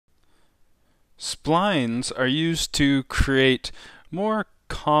Splines are used to create more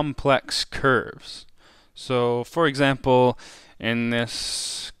complex curves. So, for example, in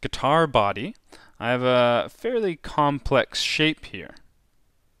this guitar body, I have a fairly complex shape here.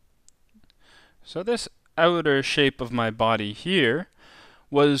 So this outer shape of my body here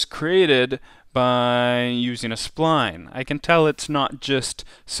was created by using a spline. I can tell it's not just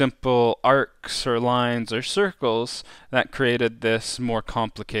simple arcs or lines or circles that created this more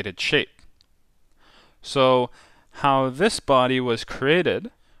complicated shape. So how this body was created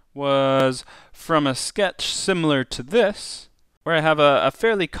was from a sketch similar to this, where I have a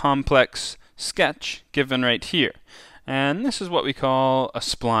fairly complex sketch given right here. And this is what we call a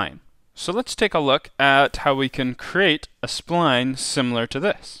spline. So let's take a look at how we can create a spline similar to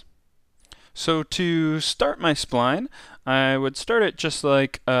this. So to start my spline, I would start it just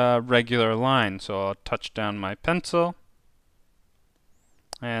like a regular line. So I'll touch down my pencil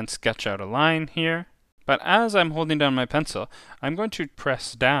and sketch out a line here. But as I'm holding down my pencil, I'm going to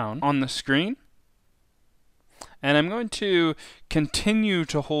press down on the screen, and I'm going to continue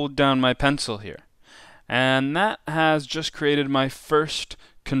to hold down my pencil here. And that has just created my first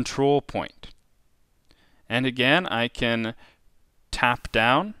control point. And again, I can tap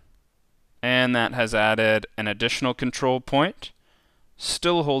down, and that has added an additional control point.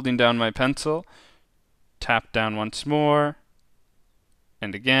 Still holding down my pencil, tap down once more,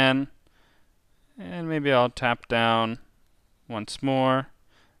 and again. And maybe I'll tap down once more,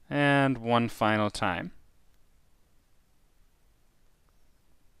 and one final time.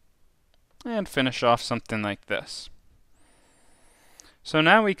 And finish off something like this. So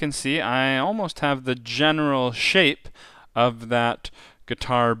now we can see I almost have the general shape of that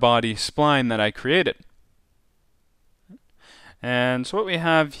guitar body spline that I created. And so what we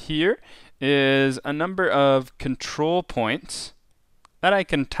have here is a number of control points that I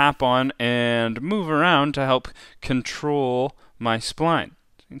can tap on and move around to help control my spline.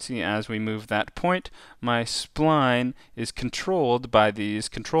 So you can see as we move that point, my spline is controlled by these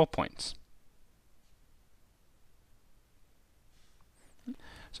control points.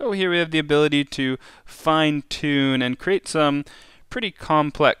 So here we have the ability to fine-tune and create some pretty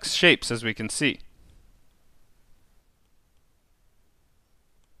complex shapes, as we can see.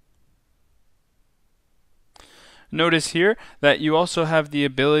 Notice here that you also have the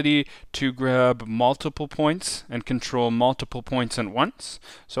ability to grab multiple points and control multiple points at once.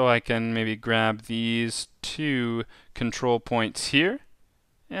 So I can maybe grab these two control points here,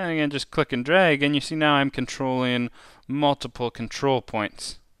 and again just click and drag, and you see now I'm controlling multiple control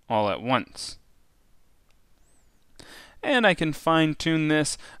points all at once. And I can fine-tune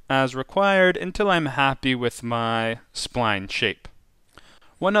this as required until I'm happy with my spline shape.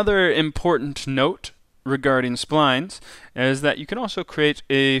 One other important note regarding splines is that you can also create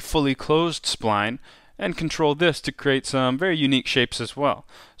a fully closed spline and control this to create some very unique shapes as well.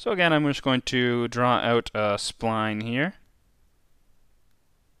 So again, I'm just going to draw out a spline here.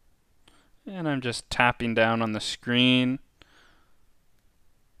 And I'm just tapping down on the screen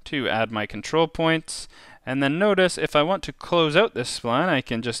to add my control points. And then notice if I want to close out this spline, I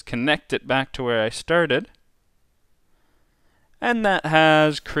can just connect it back to where I started. And that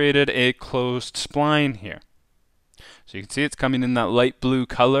has created a closed spline here. So you can see it's coming in that light blue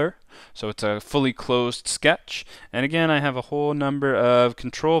color. So it's a fully closed sketch. And again, I have a whole number of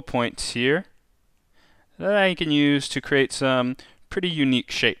control points here that I can use to create some pretty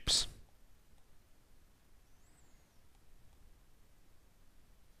unique shapes.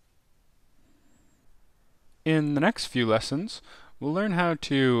 In the next few lessons, we'll learn how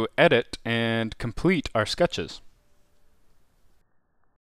to edit and complete our sketches.